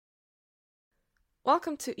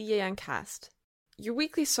Welcome to EAN Cast, your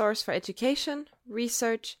weekly source for education,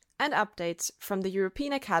 research, and updates from the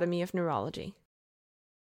European Academy of Neurology.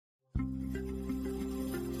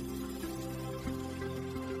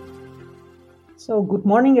 So, good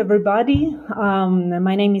morning, everybody.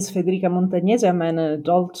 My name is Federica Montagnese. I'm an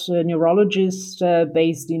adult neurologist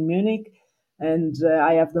based in Munich, and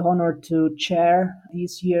I have the honor to chair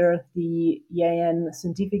this year the EAN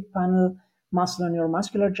scientific panel, Muscular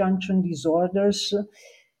Neuromuscular Junction Disorders.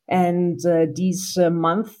 And this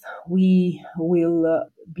month, we will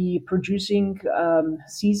be producing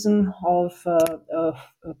season of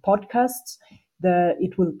podcasts.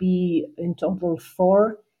 It will be in total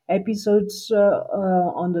 4 episodes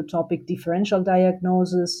on the topic differential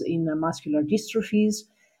diagnosis in muscular dystrophies.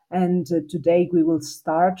 And today we will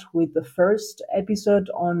start with the first episode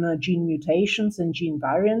on gene mutations and gene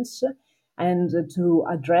variants. And to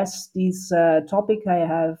address this topic, I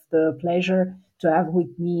have the pleasure to have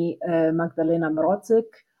with me Magdalena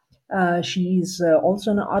Mroczek. She is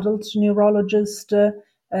also an adult neurologist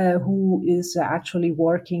who is actually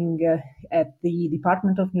working at the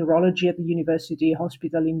Department of Neurology at the University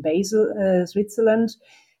Hospital in Basel, Switzerland,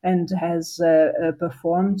 and has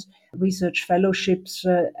performed research fellowships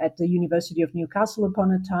at the University of Newcastle upon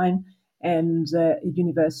a time and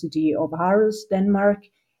University of Aarhus, Denmark,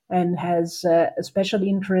 and has a special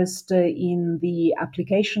interest in the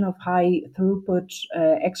application of high throughput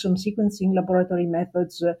exome sequencing laboratory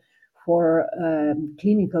methods for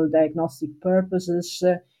clinical diagnostic purposes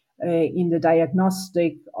in the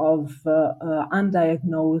diagnostic of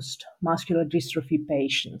undiagnosed muscular dystrophy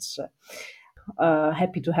patients.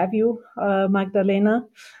 Happy to have you, Magdalena.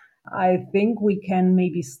 I think we can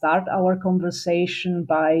maybe start our conversation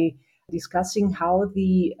by discussing how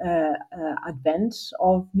the advent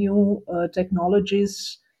of new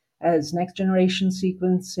technologies as next generation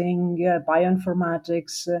sequencing,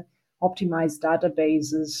 bioinformatics, optimized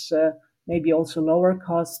databases, maybe also lower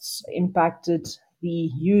costs impacted the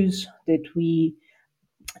use that we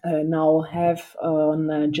now have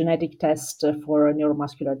on genetic tests for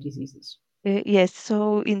neuromuscular diseases. Yes,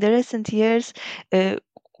 so in the recent years,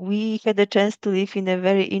 we had a chance to live in a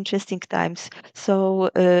very interesting times. So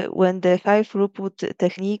when the high throughput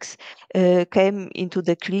techniques came into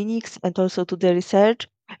the clinics and also to the research,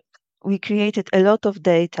 we created a lot of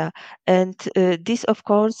data, and this of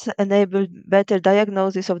course enabled better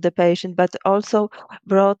diagnosis of the patient, but also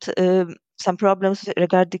brought some problems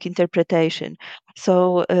regarding interpretation.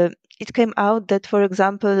 So it came out that, for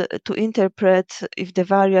example, to interpret if the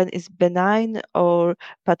variant is benign or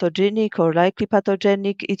pathogenic or likely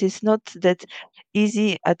pathogenic, it is not that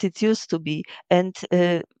easy as it used to be. And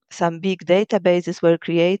some big databases were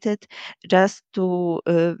created just to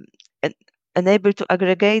enable to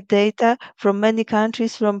aggregate data from many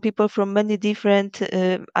countries, from people from many different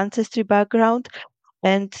ancestry background,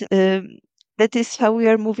 and that is how we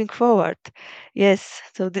are moving forward. Yes,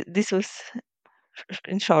 so this was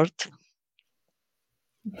in short.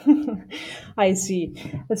 I see.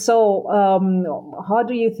 So, how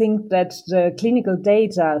do you think that the clinical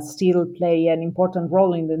data still play an important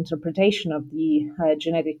role in the interpretation of the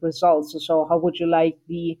genetic results? So, how would you like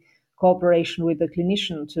the cooperation with the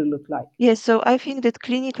clinician to look like? Yes, so I think that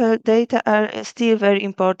clinical data are still very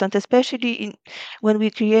important, especially when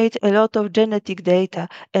we create a lot of genetic data,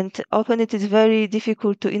 and often it is very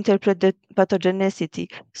difficult to interpret the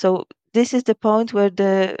pathogenicity. So this is the point where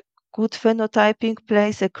the good phenotyping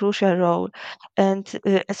plays a crucial role, and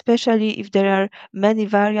especially if there are many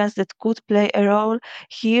variants that could play a role,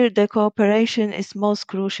 here the cooperation is most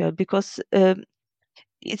crucial, because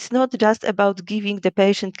it's not just about giving the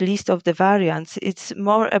patient list of the variants. It's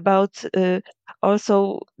more about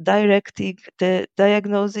also directing the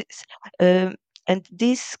diagnosis. And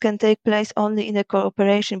this can take place only in a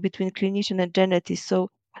cooperation between clinician and geneticists. So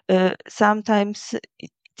sometimes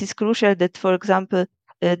it is crucial that, for example,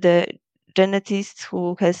 the geneticist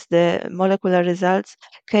who has the molecular results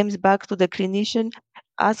comes back to the clinician,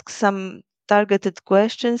 asks some targeted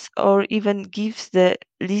questions, or even gives the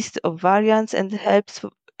list of variants and helps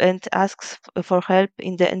and asks for help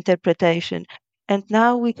in the interpretation. And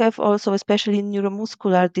now we have also, especially in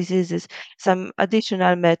neuromuscular diseases, some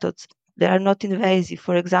additional methods. They are not invasive,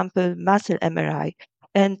 for example, muscle MRI.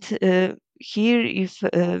 And here,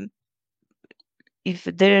 if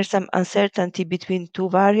there is some uncertainty between two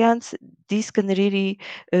variants, this can really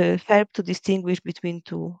help to distinguish between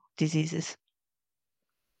two diseases.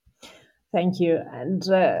 Thank you. And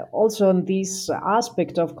also on this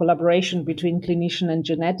aspect of collaboration between clinician and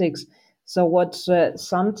genetics. So what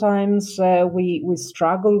sometimes we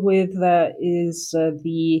struggle with is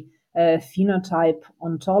the phenotype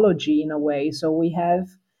ontology in a way. So we have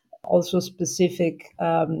also specific,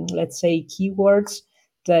 let's say, keywords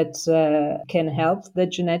that can help the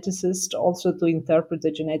geneticist also to interpret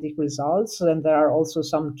the genetic results. And there are also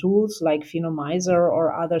some tools like Phenomizer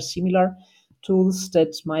or other similar tools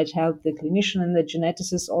that might help the clinician and the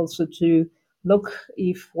geneticist also to look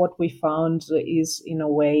if what we found is in a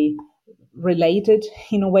way related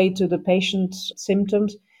in a way to the patient's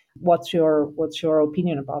symptoms. What's your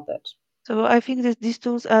opinion about that? So I think that these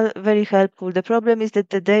tools are very helpful. The problem is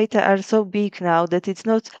that the data are so big now that it's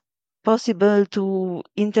not possible to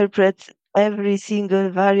interpret every single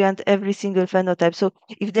variant, every single phenotype. So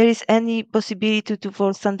if there is any possibility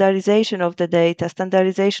for standardization of the data,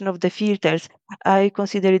 standardization of the filters, I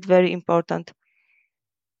consider it very important.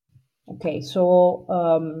 Okay, so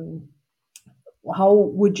how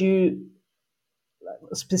would you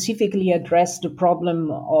specifically address the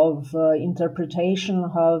problem of interpretation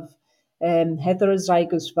of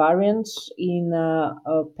heterozygous variants in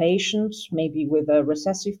patients, maybe with a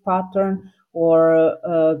recessive pattern, or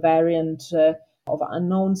a variant of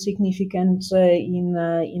unknown significance in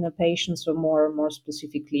a patient, so more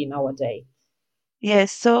specifically nowadays?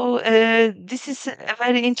 Yes, so this is a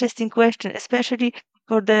very interesting question, especially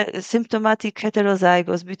for the symptomatic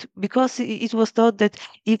heterozygous, because it was thought that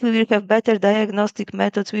if we will have better diagnostic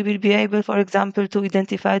methods, we will be able, for example, to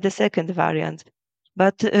identify the second variant,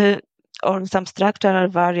 but or some structural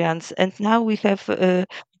variants. And now we have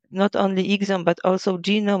not only exome but also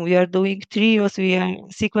genome. We are doing trios. We are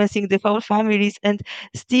sequencing the whole families, and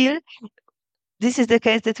still this is the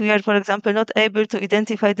case that we are, for example, not able to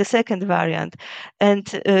identify the second variant. And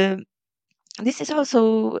this is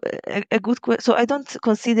also a good question. So I don't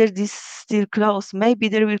consider this still closed. Maybe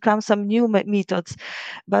there will come some new methods,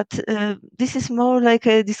 but this is more like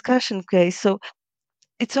a discussion case. So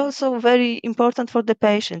it's also very important for the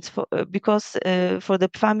patients because for the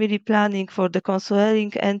family planning, for the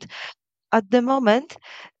counseling. And at the moment,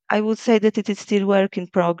 I would say that it is still work in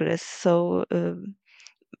progress. So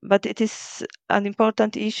but it is an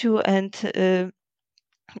important issue, and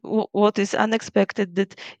what is unexpected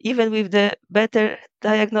that even with the better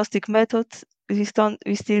diagnostic methods, we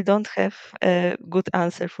still don't have a good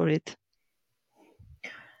answer for it.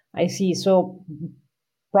 I see. So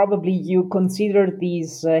probably you consider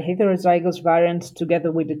these heterozygous variants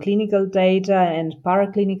together with the clinical data and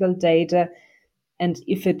paraclinical data, and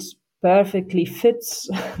if it perfectly fits,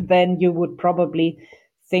 then you would probably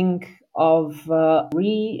think of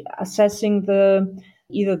reassessing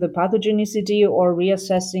either the pathogenicity or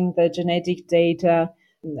reassessing the genetic data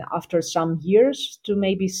after some years to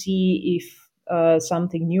maybe see if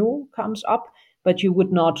something new comes up, but you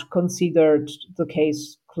would not consider the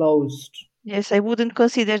case closed. Yes, I wouldn't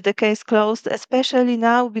consider the case closed, especially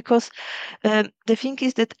now because the thing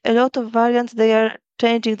is that a lot of variants, they are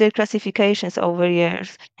changing their classifications over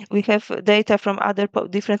years. We have data from other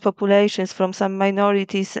different populations, from some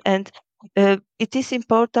minorities, and it is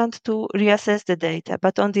important to reassess the data.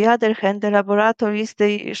 But on the other hand, the laboratories,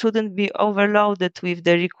 they shouldn't be overloaded with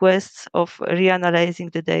the requests of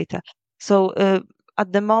reanalyzing the data. So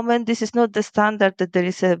at the moment, this is not the standard that there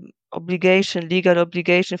is a legal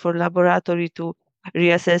obligation for laboratory to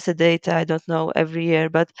reassess the data, I don't know, every year.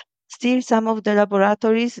 But still, some of the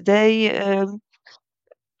laboratories, they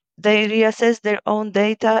reassess their own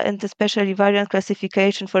data, and especially variant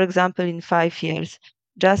classification, for example, in 5 years,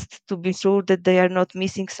 just to be sure that they are not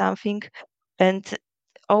missing something. And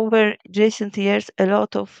over recent years, a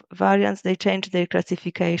lot of variants, they change their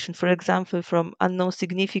classification, for example, from unknown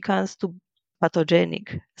significance to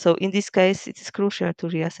pathogenic. So in this case, it is crucial to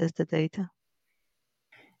reassess the data.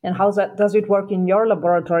 And how does it work in your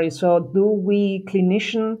laboratory? So do we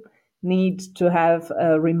clinician need to have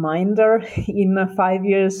a reminder in 5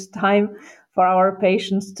 years' time for our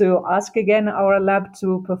patients to ask again our lab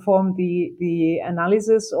to perform the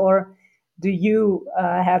analysis, or do you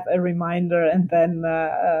have a reminder and then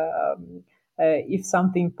if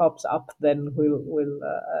something pops up, then we'll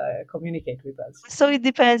communicate with us? So it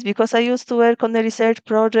depends, because I used to work on a research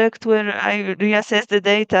project where I reassessed the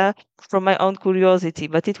data from my own curiosity,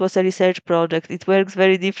 but it was a research project. It works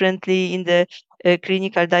very differently in the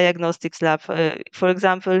clinical diagnostics lab. For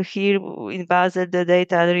example, here in Basel, the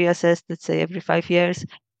data are reassessed, let's say, every 5 years,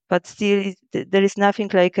 but still there is nothing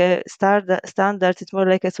like a standard. It's more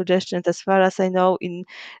like a suggestion. As far as I know, in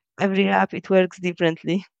every lab, it works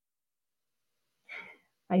differently.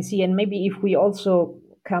 I see. And maybe if we also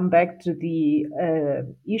come back to the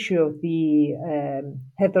issue of the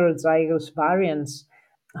heterozygous variants,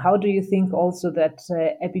 how do you think also that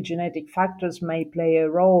epigenetic factors may play a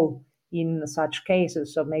role in such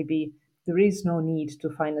cases? So maybe there is no need to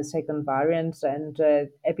find a second variant, and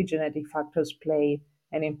epigenetic factors play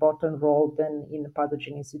an important role then in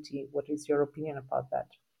pathogenicity. What is your opinion about that?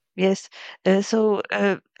 Yes. So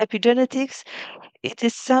epigenetics, it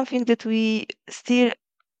is something that we still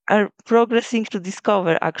are progressing to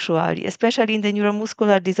discover, actually, especially in the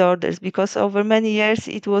neuromuscular disorders, because over many years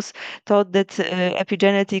it was thought that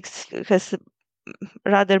epigenetics has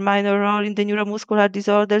rather minor role in the neuromuscular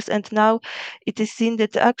disorders, and now it is seen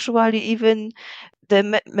that actually even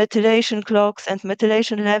the methylation clocks and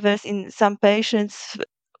methylation levels in some patients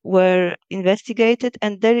were investigated,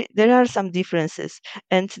 and there are some differences.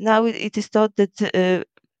 And now it is thought that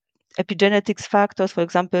epigenetics factors, for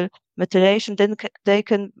example, methylation, then they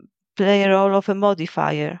can play a role of a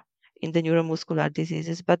modifier in the neuromuscular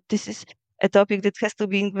diseases. But this is a topic that has to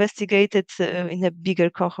be investigated in a bigger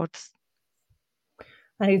cohorts.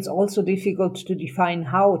 And it's also difficult to define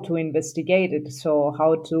how to investigate it. So,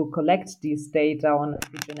 how to collect these data on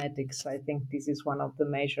epigenetics. I think this is one of the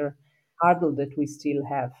major hurdle that we still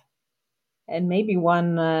have. And maybe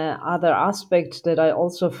one other aspect that I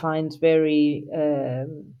also find very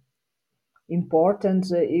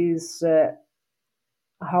important is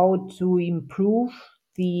how to improve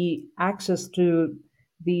the access to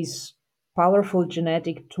these powerful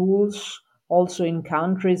genetic tools also in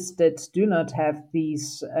countries that do not have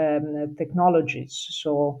these technologies.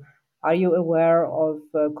 So, are you aware of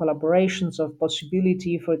collaborations, of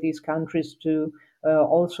possibility for these countries to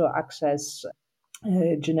also access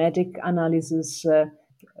genetic analysis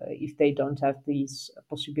if they don't have these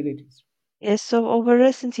possibilities? Yes, so over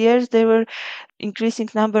recent years, there were increasing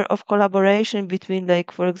number of collaboration between,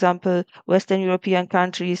 like, for example, Western European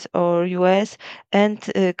countries or US and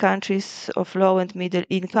countries of low and middle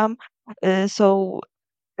income. So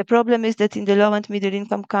the problem is that in the low and middle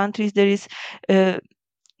income countries, there is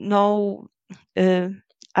no uh,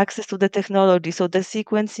 access to the technology. So the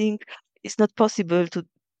sequencing is not possible to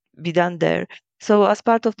be done there. So as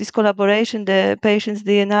part of this collaboration, the patient's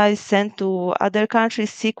DNA is sent to other countries,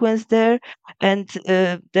 sequenced there, and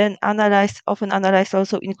then analyzed, often analyzed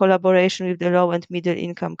also in collaboration with the low and middle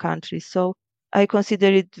income countries. So I consider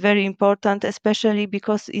it very important, especially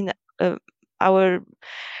because in our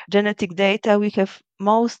genetic data, we have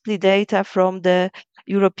mostly data from the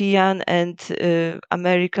European and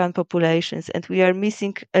American populations, and we are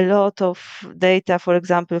missing a lot of data, for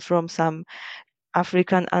example, from some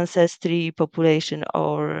African ancestry population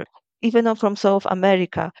or even from South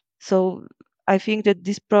America. So I think that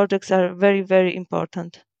these projects are very, very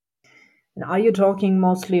important. And are you talking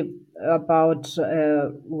mostly about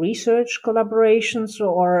research collaborations,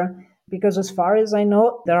 or because as far as I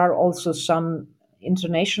know, there are also some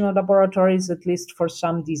international laboratories, at least for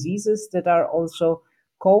some diseases, that are also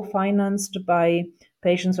co-financed by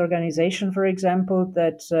patients' organization, for example,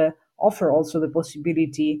 that offer also the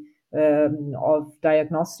possibility of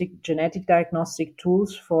genetic diagnostic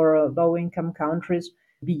tools for low-income countries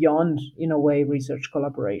beyond, in a way, research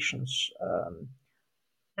collaborations.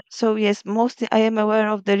 So yes, mostly I am aware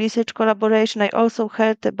of the research collaboration. I also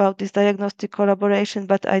heard about this diagnostic collaboration,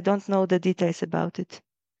 but I don't know the details about it.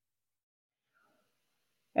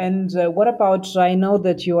 And what about, I know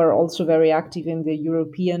that you are also very active in the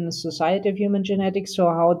European Society of Human Genetics, so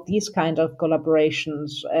how these kind of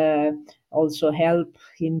collaborations also help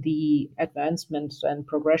in the advancement and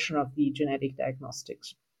progression of the genetic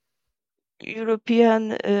diagnostics?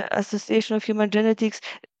 European Association of Human Genetics,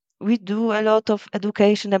 we do a lot of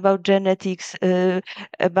education about genetics,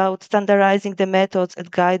 about standardizing the methods and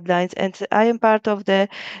guidelines. And I am part of the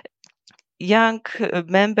young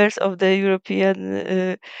members of the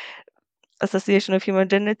European Association of Human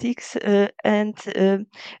Genetics, and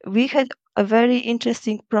we had a very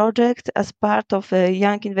interesting project as part of a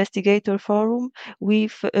young investigator forum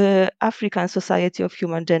with African Society of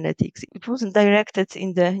Human Genetics. It wasn't directed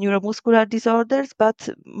in the neuromuscular disorders, but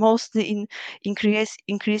mostly in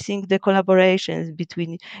increasing the collaborations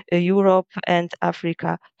between Europe and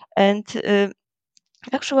Africa. And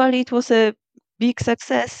actually, it was a big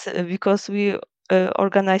success because we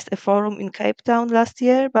organized a forum in Cape Town last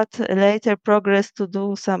year, but later progressed to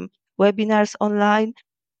do some webinars online.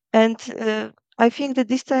 And I think that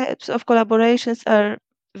these types of collaborations are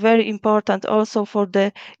very important also for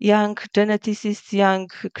the young geneticists, young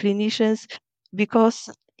clinicians, because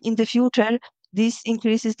in the future, this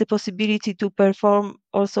increases the possibility to perform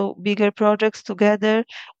also bigger projects together,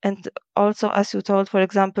 and also, as you told, for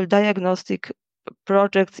example, diagnostic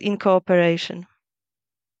projects in cooperation.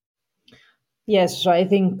 Yes, so I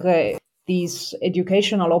think these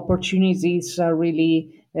educational opportunities are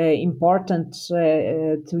really important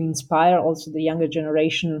to inspire also the younger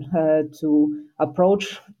generation to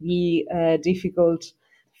approach the difficult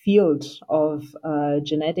field of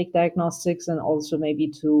genetic diagnostics, and also maybe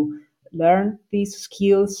to learn these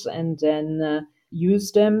skills and then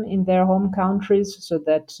use them in their home countries, so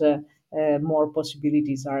that more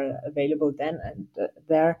possibilities are available then and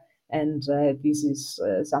there. And this is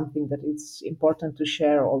something that it's important to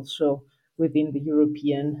share also within the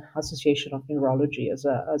European Association of Neurology as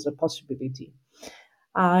a possibility.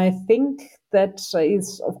 I think that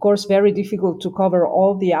it's, of course, very difficult to cover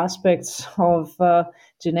all the aspects of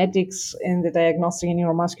genetics in the diagnostic in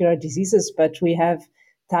neuromuscular diseases, but we have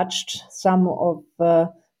touched some of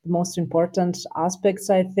the most important aspects,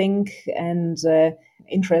 I think, and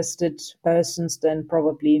interested persons then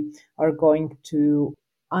probably are going to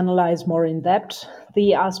analyze more in depth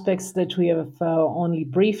the aspects that we have only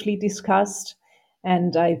briefly discussed.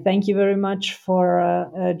 And I thank you very much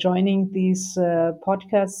for joining this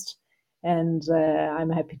podcast. And I'm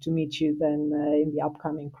happy to meet you then in the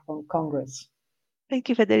upcoming Congress. Thank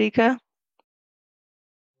you, Federica.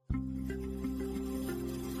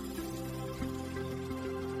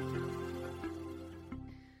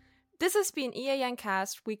 This has been EAN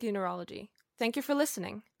Cast Weekly Neurology. Thank you for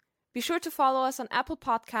listening. Be sure to follow us on Apple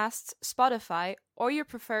Podcasts, Spotify, or your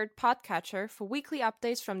preferred podcatcher for weekly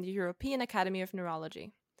updates from the European Academy of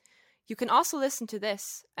Neurology. You can also listen to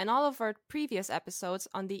this and all of our previous episodes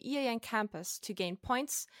on the EAN campus to gain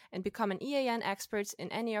points and become an EAN expert in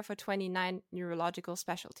any of our 29 neurological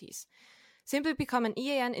specialties. Simply become an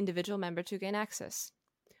EAN individual member to gain access.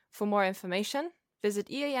 For more information, visit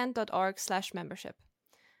ean.org/membership.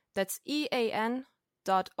 That's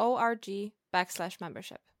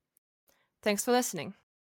ean.org/membership. Thanks for listening.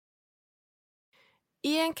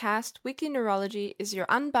 EAN Cast Weekly Neurology is your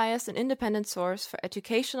unbiased and independent source for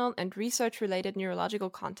educational and research-related neurological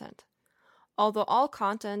content. Although all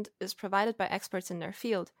content is provided by experts in their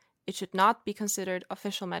field, it should not be considered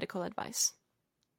official medical advice.